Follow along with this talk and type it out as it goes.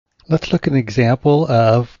Let's look at an example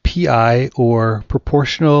of PI, or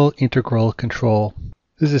proportional integral control.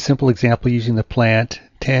 This is a simple example using the plant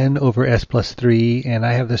 10 over s plus 3, and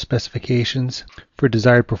I have the specifications for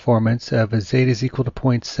desired performance of a zeta is equal to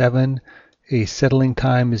 0.7, a settling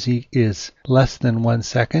time is less than 1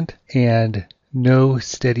 second, and no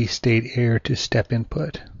steady state error to step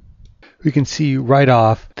input. We can see right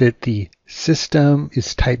off that the system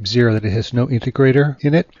is type 0, that it has no integrator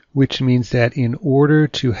in it, which means that in order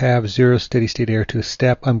to have 0 steady state error to a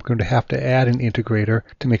step, I'm going to have to add an integrator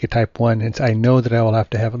to make it type 1, and I know that I will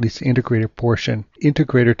have to have at least the integrator portion.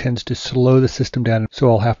 Integrator tends to slow the system down,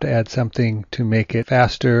 so I'll have to add something to make it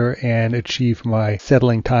faster and achieve my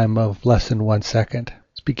settling time of less than 1 second.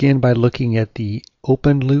 Let's begin by looking at the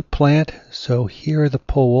open loop plant. So here are the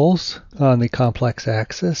poles on the complex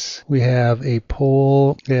axis. We have a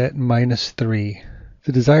pole at -3.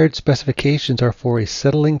 The desired specifications are for a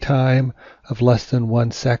settling time of less than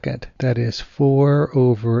 1 second. That is 4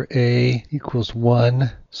 over A equals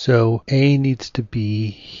 1. So A needs to be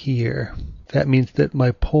here. That means that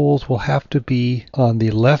my poles will have to be on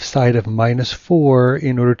the left side of -4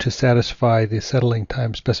 in order to satisfy the settling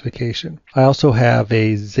time specification. I also have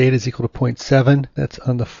a zeta is equal to 0.7. That's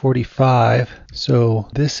on the 45. So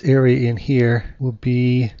this area in here will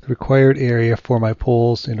be the required area for my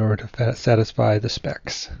poles in order to satisfy the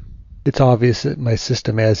specs. It's obvious that my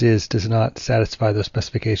system as is does not satisfy those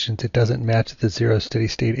specifications. It doesn't match the 0 steady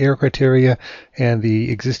state error criteria, and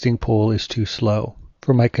the existing pole is too slow.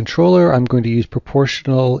 For my controller, I'm going to use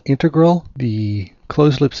proportional integral. The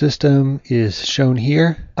closed loop system is shown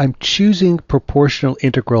here. I'm choosing proportional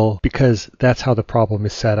integral because that's how the problem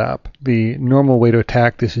is set up. The normal way to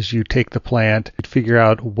attack this is you take the plant, figure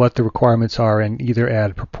out what the requirements are, and either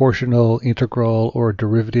add proportional integral or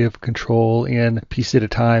derivative control in a piece at a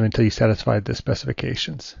time until you satisfy the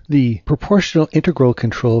specifications. The proportional integral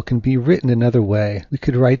control can be written another way. We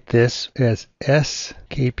could write this as s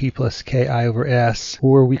kp plus ki over s,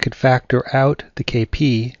 or we could factor out the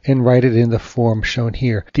kp and write it in the form shown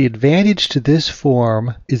here. The advantage to this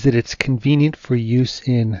form is that it's convenient for use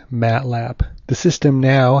in Matlab. The system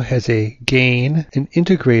now has a gain, an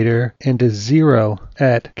integrator, and a 0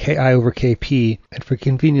 at ki over kp, and for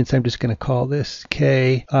convenience I'm just going to call this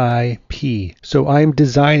kip. So I'm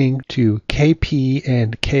designing to kp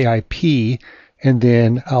and kip, and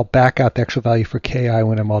then I'll back out the actual value for ki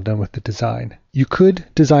when I'm all done with the design. You could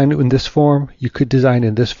design it in this form, you could design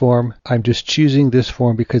in this form. I'm just choosing this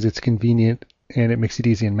form because it's convenient and it makes it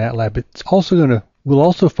easy in Matlab. We'll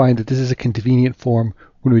also find that this is a convenient form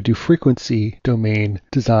when we do frequency domain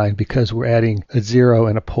design because we're adding a 0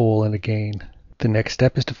 and a pole and a gain. The next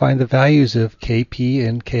step is to find the values of kp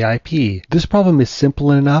and kip. This problem is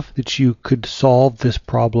simple enough that you could solve this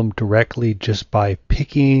problem directly just by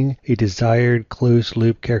picking a desired closed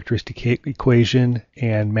loop characteristic equation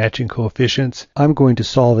and matching coefficients. I'm going to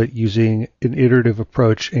solve it using an iterative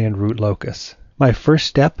approach and root locus. My first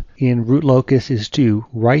step in root locus is to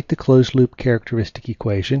write the closed loop characteristic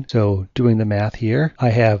equation. So doing the math here, I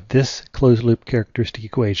have this closed loop characteristic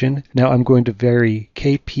equation. Now I'm going to vary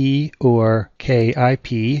kp or kip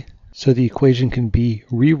so the equation can be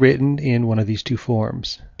rewritten in one of these two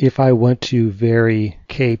forms. If I want to vary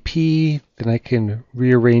kp, then I can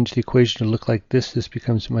rearrange the equation to look like this. This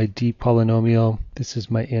becomes my d polynomial. This is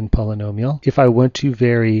my n polynomial. If I want to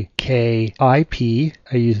vary kip, I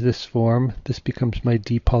use this form. This becomes my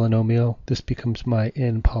d polynomial. This becomes my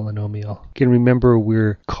n polynomial. Again, remember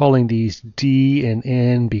we're calling these d and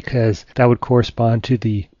n because that would correspond to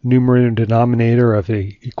the numerator and denominator of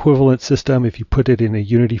an equivalent system if you put it in a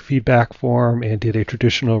unity feedback form and did a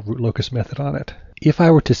traditional root locus method on it. If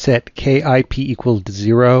I were to set kip equal to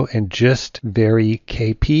 0 and just vary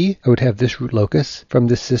kp, I would have this root locus. From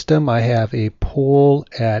this system, I have a pole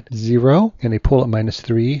at 0 and a pole at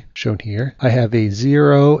 -3, shown here. I have a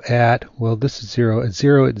 0 at, well, this is 0, a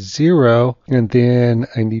 0 at 0, and then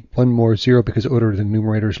I need one more 0 because the order of the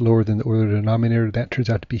numerator is lower than the order of the denominator. That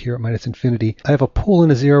turns out to be here at -infinity. I have a pole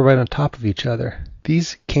and a 0 right on top of each other.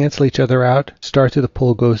 These cancel each other out. Start to the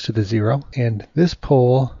pole goes to the 0, and this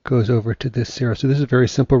pole goes over to this 0. So this is a very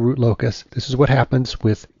simple root locus. This is what happens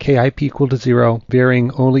with kip equal to 0,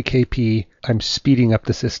 varying only kp. I'm speeding up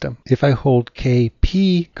the system. If I hold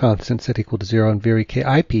kp constant set equal to 0 and vary kip,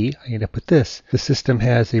 I end up with this. The system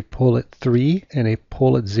has a pole at 3 and a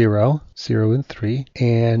pole at 0, 0 and 3,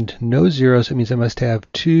 and no zeros. That means I must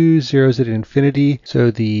have two zeros at infinity.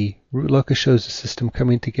 So the root locus shows the system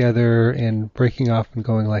coming together and breaking off and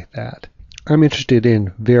going like that. I'm interested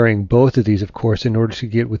in varying both of these, of course, in order to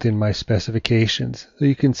get within my specifications. So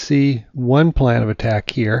you can see one plan of attack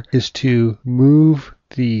here is to move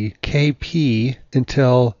the KP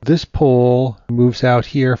until this pole moves out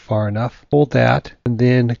here far enough. Hold that, and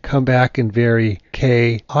then come back and vary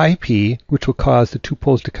KIP, which will cause the two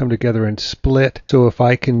poles to come together and split. So if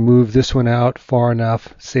I can move this one out far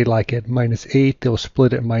enough, say like at -8, they'll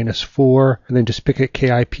split at -4, and then just pick a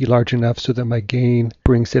KIP large enough so that my gain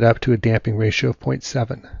brings it up to a damping ratio of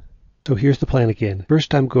 0.7. So here's the plan again.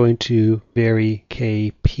 First I'm going to vary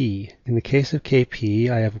KP. In the case of KP,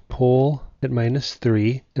 I have a pole at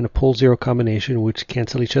 -3 and a pole 0 combination which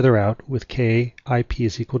cancel each other out with KIP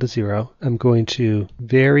is equal to 0. I'm going to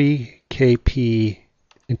vary KP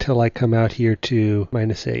until I come out here to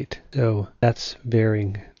 -8. So that's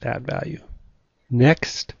varying that value.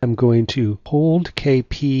 Next, I'm going to hold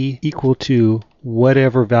KP equal to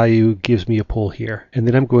whatever value gives me a pole here. And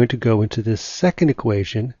then I'm going to go into this second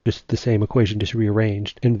equation, just the same equation, just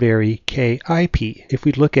rearranged, and vary KIP. If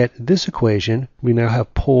we look at this equation, we now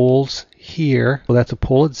have poles here. Well, that's a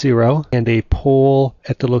pole at 0 and a pole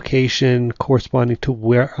at the location corresponding to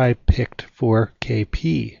where I picked for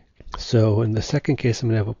KP. So in the second case, I'm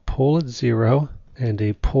going to have a pole at 0 and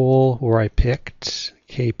a pole where I picked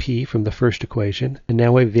KP from the first equation. And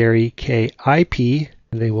now I vary KIP,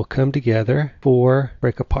 and they will come together or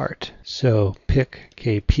break apart. So pick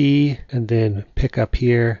KP and then pick up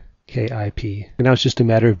here KIP. And now it's just a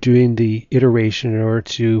matter of doing the iteration in order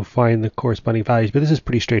to find the corresponding values, but this is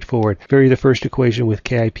pretty straightforward. Vary the first equation with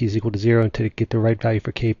KIP is equal to 0 until I get the right value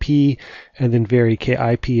for KP, and then vary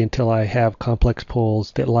KIP until I have complex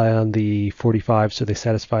poles that lie on the 45 so they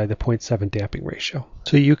satisfy the 0.7 damping ratio.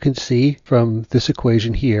 So you can see from this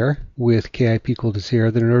equation here with KIP equal to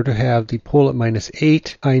 0 that in order to have the pole at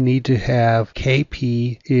 -8, I need to have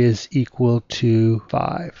KP is equal to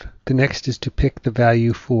 5. The next is to pick the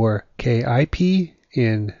value for KIP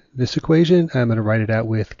in this equation. I'm going to write it out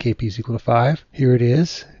with KP is equal to 5. Here it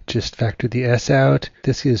is. Just factor the S out.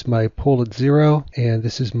 This is my pole at 0, and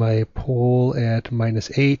this is my pole at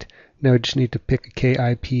 -8. Now I just need to pick a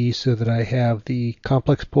KIP so that I have the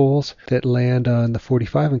complex poles that land on the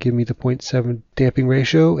 45 and give me the 0.7 damping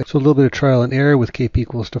ratio. It's a little bit of trial and error with KP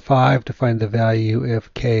equals to 5 to find the value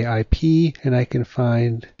of KIP, and I can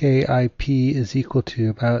find KIP is equal to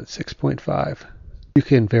about 6.5. You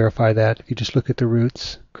can verify that if you just look at the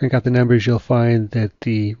roots. Crank out the numbers, you'll find that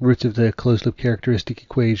the roots of the closed loop characteristic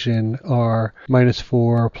equation are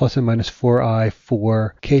 -4 plus and -4i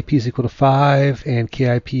for KP is equal to 5 and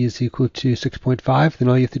KIP is equal to 6.5. Then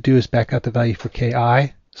all you have to do is back out the value for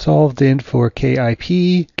KI. Solve then for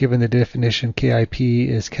KIP. Given the definition KIP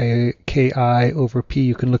is KI over P,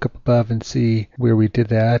 you can look up above and see where we did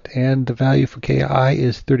that. And the value for KI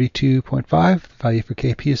is 32.5. The value for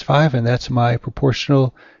KP is 5, and that's my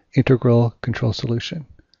proportional integral control solution.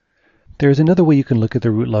 There's another way you can look at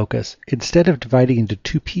the root locus. Instead of dividing into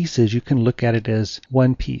two pieces, you can look at it as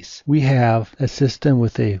one piece. We have a system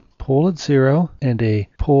with a pole at 0 and a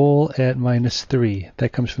pole at -3.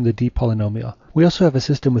 That comes from the D polynomial. We also have a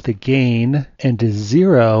system with a gain and a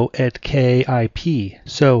 0 at KIP.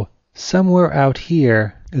 So somewhere out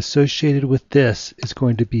here associated with this is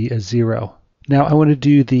going to be a 0. Now I want to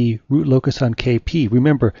do the root locus on KP.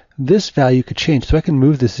 Remember, this value could change, so I can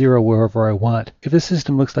move the 0 wherever I want. If the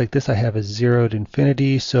system looks like this, I have a 0 at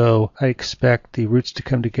infinity, so I expect the roots to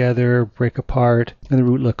come together, break apart, and the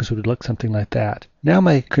root locus would look something like that. Now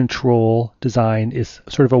my control design is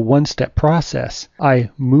sort of a one-step process.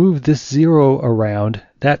 I move this 0 around.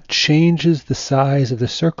 That changes the size of the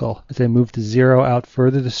circle. As I move the 0 out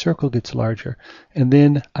further, the circle gets larger. And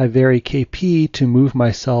then I vary KP to move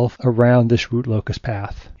myself around this root locus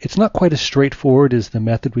path. It's not quite as straightforward as the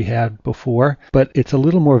method we had before, but it's a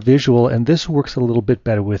little more visual, and this works a little bit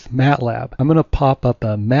better with Matlab. I'm going to pop up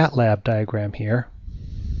a Matlab diagram here.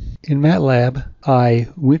 In Matlab, I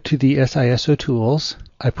went to the SISO tools.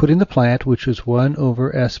 I put in the plant, which was 1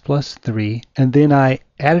 over S plus 3, and then I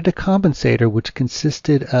added a compensator, which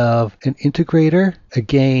consisted of an integrator, a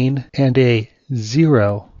gain, and a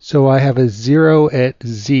 0. So I have a 0 at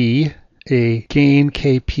Z, a gain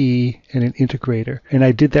KP, and an integrator. And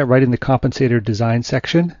I did that right in the compensator design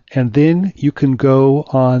section. And then you can go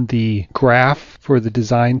on the graph for the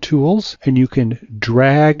design tools, and you can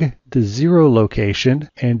drag the 0 location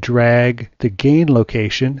and drag the gain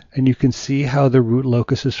location, and you can see how the root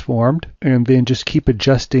locus is formed. And then just keep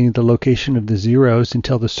adjusting the location of the zeros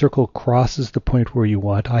until the circle crosses the point where you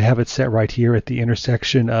want. I have it set right here at the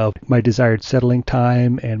intersection of my desired settling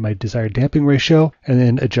time and my desired damping ratio, and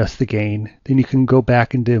then adjust the gain. Then you can go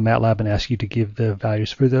back into Matlab and ask you to give the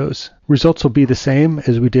values for those. Results will be the same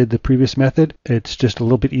as we did the previous method. It's just a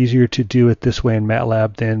little bit easier to do it this way in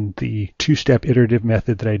Matlab than the two-step iterative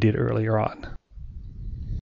method that I did earlier on.